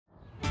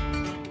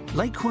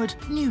Lakewood,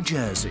 New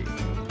Jersey.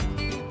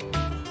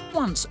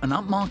 Once an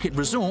upmarket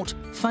resort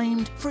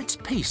famed for its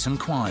peace and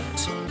quiet.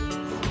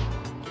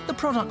 The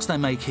products they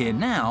make here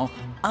now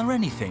are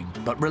anything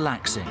but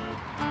relaxing.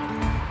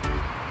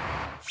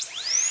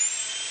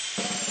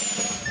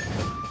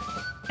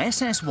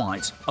 SS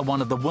White are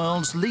one of the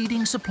world's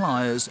leading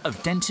suppliers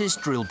of dentist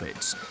drill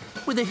bits,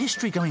 with a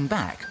history going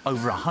back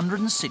over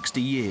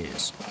 160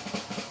 years.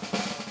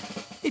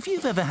 If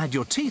you've ever had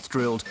your teeth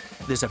drilled,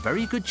 there's a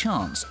very good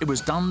chance it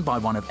was done by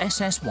one of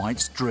SS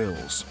White's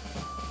drills.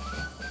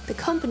 The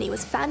company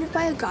was founded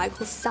by a guy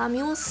called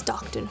Samuel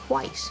Stockton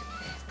White,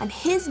 and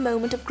his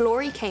moment of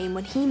glory came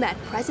when he met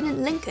President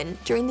Lincoln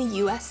during the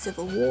US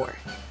Civil War.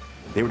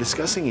 They were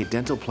discussing a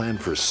dental plan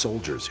for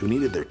soldiers who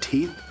needed their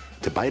teeth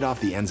to bite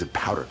off the ends of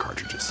powder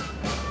cartridges.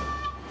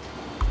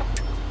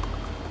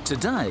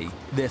 Today,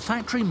 their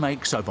factory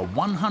makes over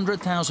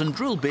 100,000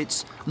 drill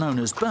bits, known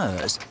as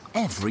burrs,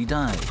 every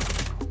day.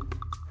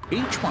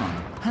 Each one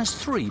has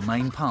three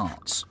main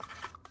parts.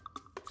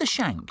 The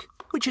shank,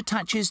 which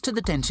attaches to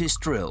the dentist's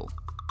drill.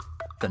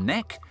 The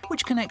neck,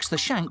 which connects the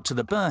shank to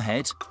the burr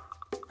head.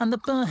 And the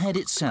burr head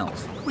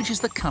itself, which is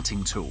the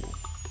cutting tool.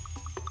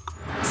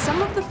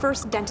 Some of the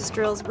first dentist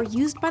drills were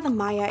used by the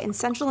Maya in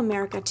Central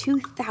America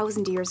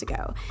 2,000 years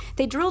ago.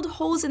 They drilled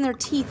holes in their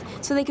teeth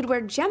so they could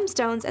wear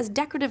gemstones as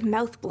decorative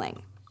mouth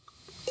bling.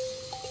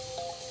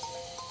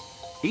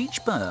 Each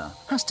burr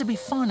has to be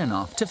fine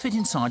enough to fit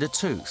inside a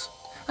tooth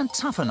and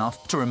tough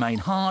enough to remain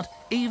hard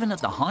even at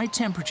the high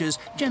temperatures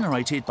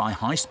generated by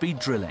high-speed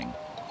drilling.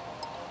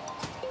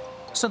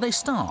 So they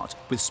start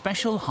with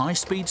special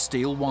high-speed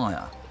steel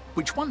wire,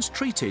 which once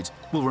treated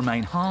will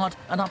remain hard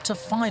at up to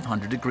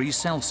 500 degrees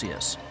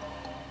Celsius.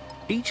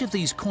 Each of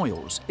these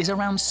coils is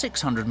around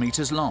 600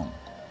 meters long,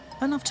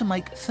 enough to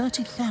make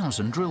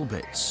 30,000 drill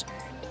bits.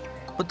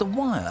 But the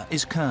wire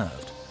is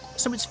curved,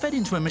 so it's fed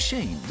into a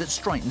machine that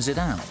straightens it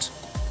out.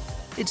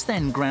 It's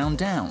then ground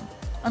down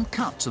and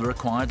cut to the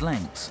required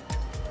length.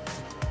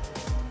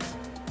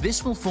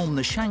 This will form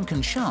the shank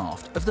and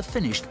shaft of the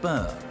finished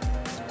burr.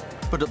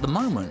 But at the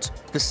moment,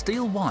 the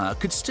steel wire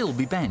could still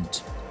be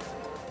bent.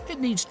 It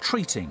needs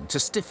treating to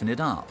stiffen it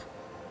up.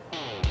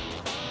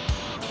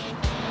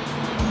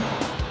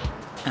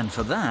 And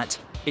for that,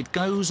 it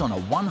goes on a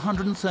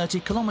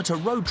 130-kilometer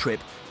road trip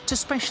to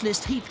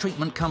specialist heat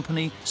treatment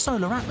company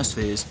Solar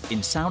Atmospheres in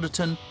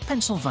Souderton,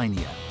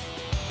 Pennsylvania.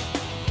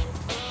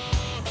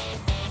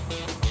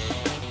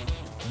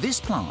 This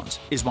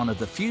plant is one of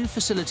the few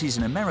facilities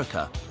in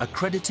America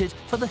accredited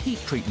for the heat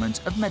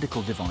treatment of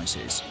medical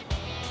devices.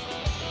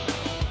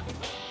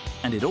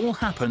 And it all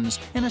happens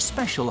in a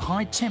special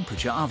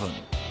high-temperature oven.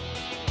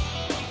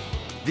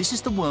 This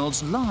is the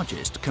world's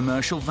largest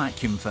commercial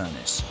vacuum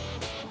furnace.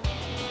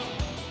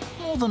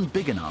 More than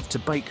big enough to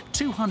bake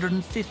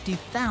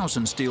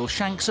 250,000 steel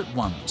shanks at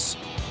once.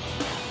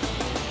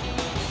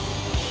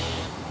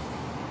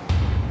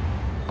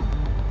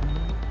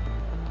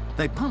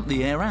 They pump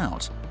the air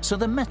out so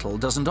the metal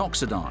doesn't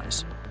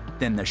oxidize.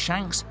 Then the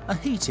shanks are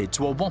heated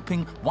to a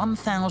whopping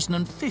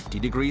 1,050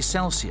 degrees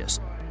Celsius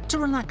to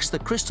relax the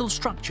crystal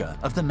structure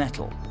of the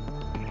metal.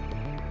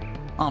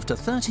 After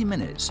 30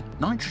 minutes,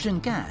 nitrogen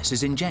gas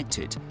is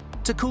injected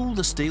to cool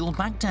the steel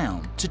back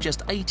down to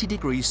just 80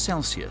 degrees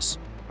Celsius.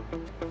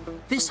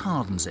 This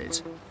hardens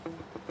it.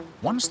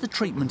 Once the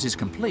treatment is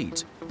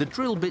complete, the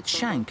drill bit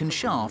shank and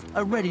shaft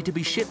are ready to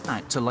be shipped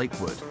back to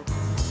Lakewood.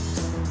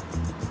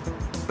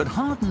 But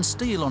hardened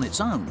steel on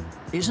its own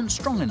isn't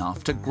strong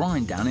enough to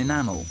grind down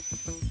enamel.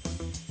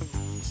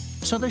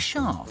 So the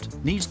shaft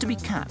needs to be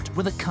capped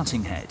with a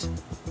cutting head.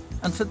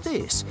 And for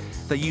this,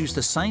 they use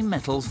the same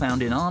metal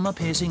found in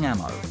armor-piercing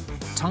ammo,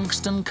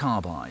 tungsten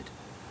carbide.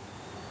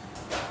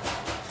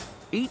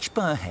 Each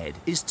burr head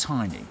is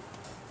tiny,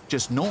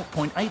 just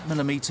 0.8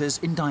 millimeters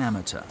in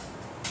diameter.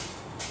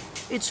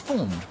 It's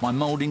formed by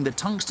molding the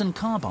tungsten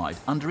carbide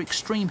under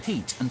extreme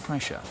heat and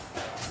pressure.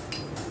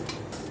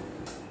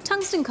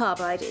 Tungsten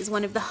carbide is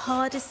one of the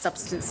hardest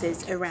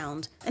substances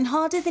around, and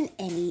harder than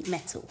any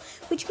metal,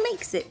 which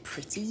makes it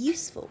pretty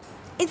useful.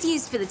 It's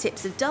used for the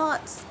tips of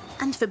darts,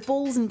 and for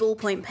balls and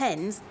ballpoint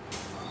pens.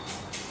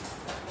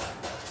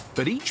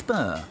 But each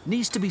burr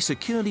needs to be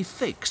securely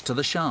fixed to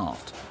the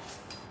shaft.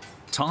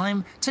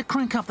 Time to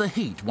crank up the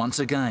heat once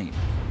again.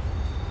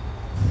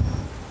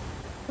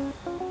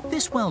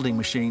 This welding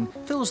machine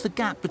fills the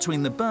gap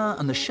between the burr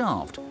and the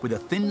shaft with a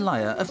thin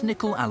layer of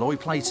nickel alloy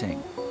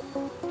plating.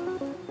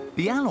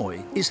 The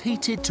alloy is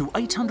heated to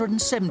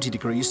 870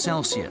 degrees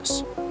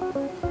Celsius.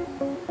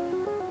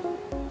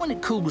 When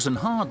it cools and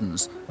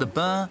hardens, the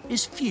burr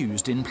is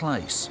fused in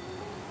place.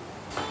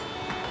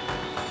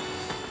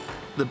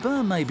 The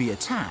burr may be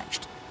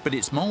attached, but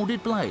its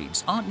moulded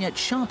blades aren't yet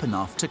sharp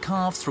enough to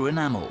carve through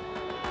enamel.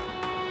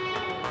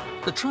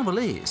 The trouble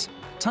is,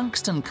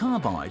 tungsten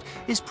carbide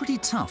is pretty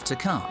tough to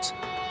cut.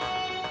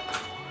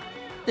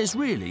 There's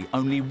really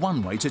only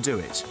one way to do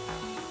it,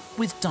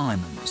 with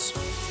diamonds.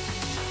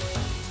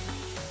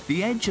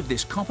 The edge of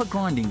this copper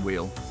grinding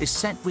wheel is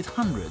set with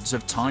hundreds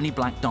of tiny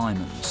black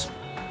diamonds.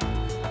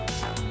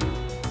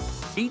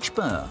 Each Each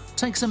burr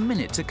takes a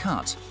minute to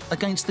cut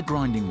against the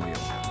grinding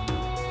wheel.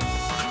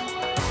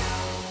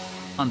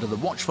 Under the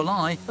watchful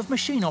eye of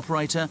machine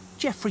operator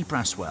Jeffrey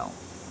Braswell.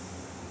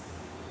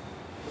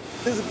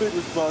 It's a big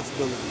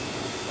responsibility,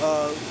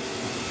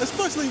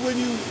 especially when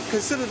you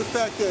consider the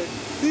fact that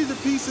these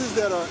are pieces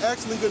that are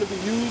actually going to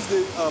be used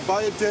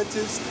by a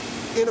dentist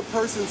in a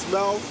person's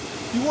mouth.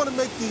 You want to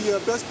make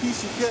the best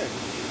piece you can.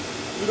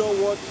 You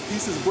don't want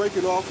pieces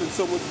breaking off in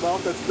someone's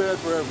mouth. That's bad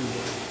for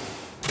everyone.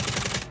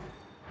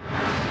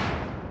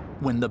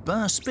 When the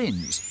burr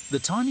spins, the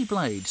tiny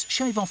blades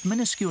shave off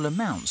minuscule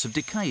amounts of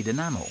decayed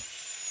enamel.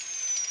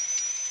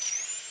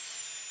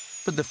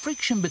 But the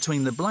friction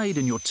between the blade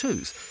and your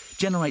tooth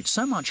generates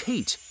so much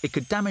heat it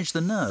could damage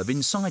the nerve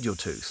inside your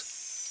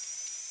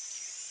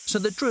tooth. So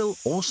the drill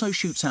also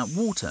shoots out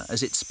water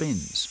as it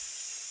spins.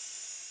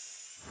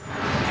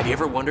 Have you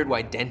ever wondered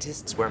why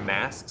dentists wear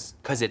masks?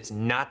 Because it's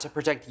not to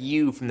protect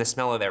you from the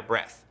smell of their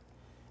breath.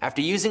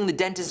 After using the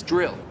dentist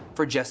drill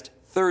for just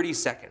 30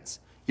 seconds,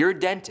 your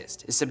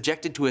dentist is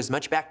subjected to as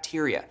much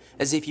bacteria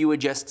as if you had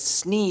just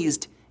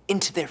sneezed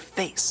into their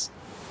face.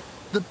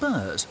 The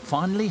burrs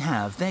finally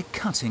have their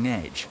cutting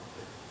edge.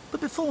 But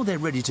before they're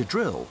ready to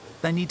drill,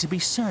 they need to be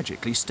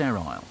surgically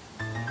sterile.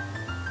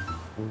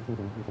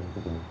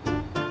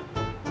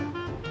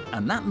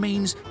 And that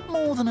means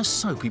more than a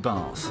soapy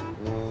bath.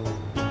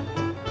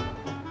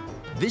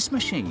 This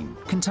machine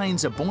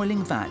contains a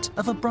boiling vat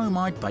of a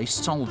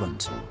bromide-based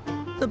solvent.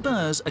 The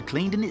burrs are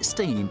cleaned in its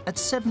steam at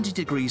 70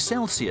 degrees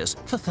Celsius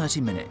for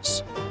 30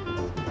 minutes.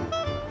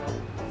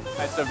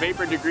 It's a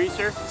vapor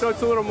degreaser, so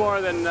it's a little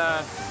more than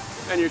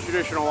your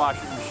traditional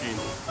washing machine.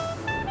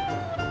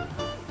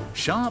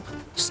 Sharp,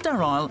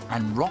 sterile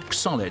and rock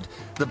solid,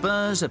 the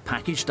burrs are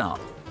packaged up,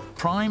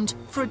 primed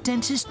for a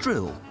dentist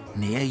drill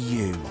near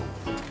you.